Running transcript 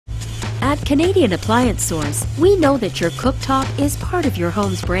At Canadian Appliance Source, we know that your cooktop is part of your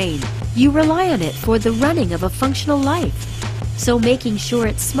home's brain. You rely on it for the running of a functional life, so making sure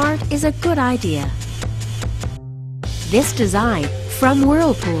it's smart is a good idea. This design, from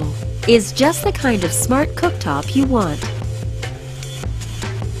Whirlpool, is just the kind of smart cooktop you want.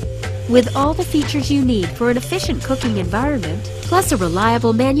 With all the features you need for an efficient cooking environment, plus a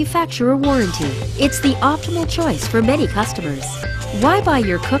reliable manufacturer warranty, it's the optimal choice for many customers. Why buy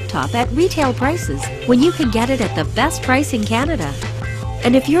your cooktop at retail prices when you can get it at the best price in Canada?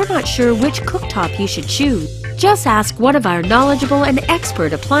 And if you're not sure which cooktop you should choose, just ask one of our knowledgeable and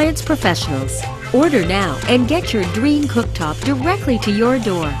expert appliance professionals. Order now and get your dream cooktop directly to your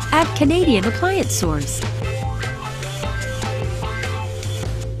door at Canadian Appliance Source.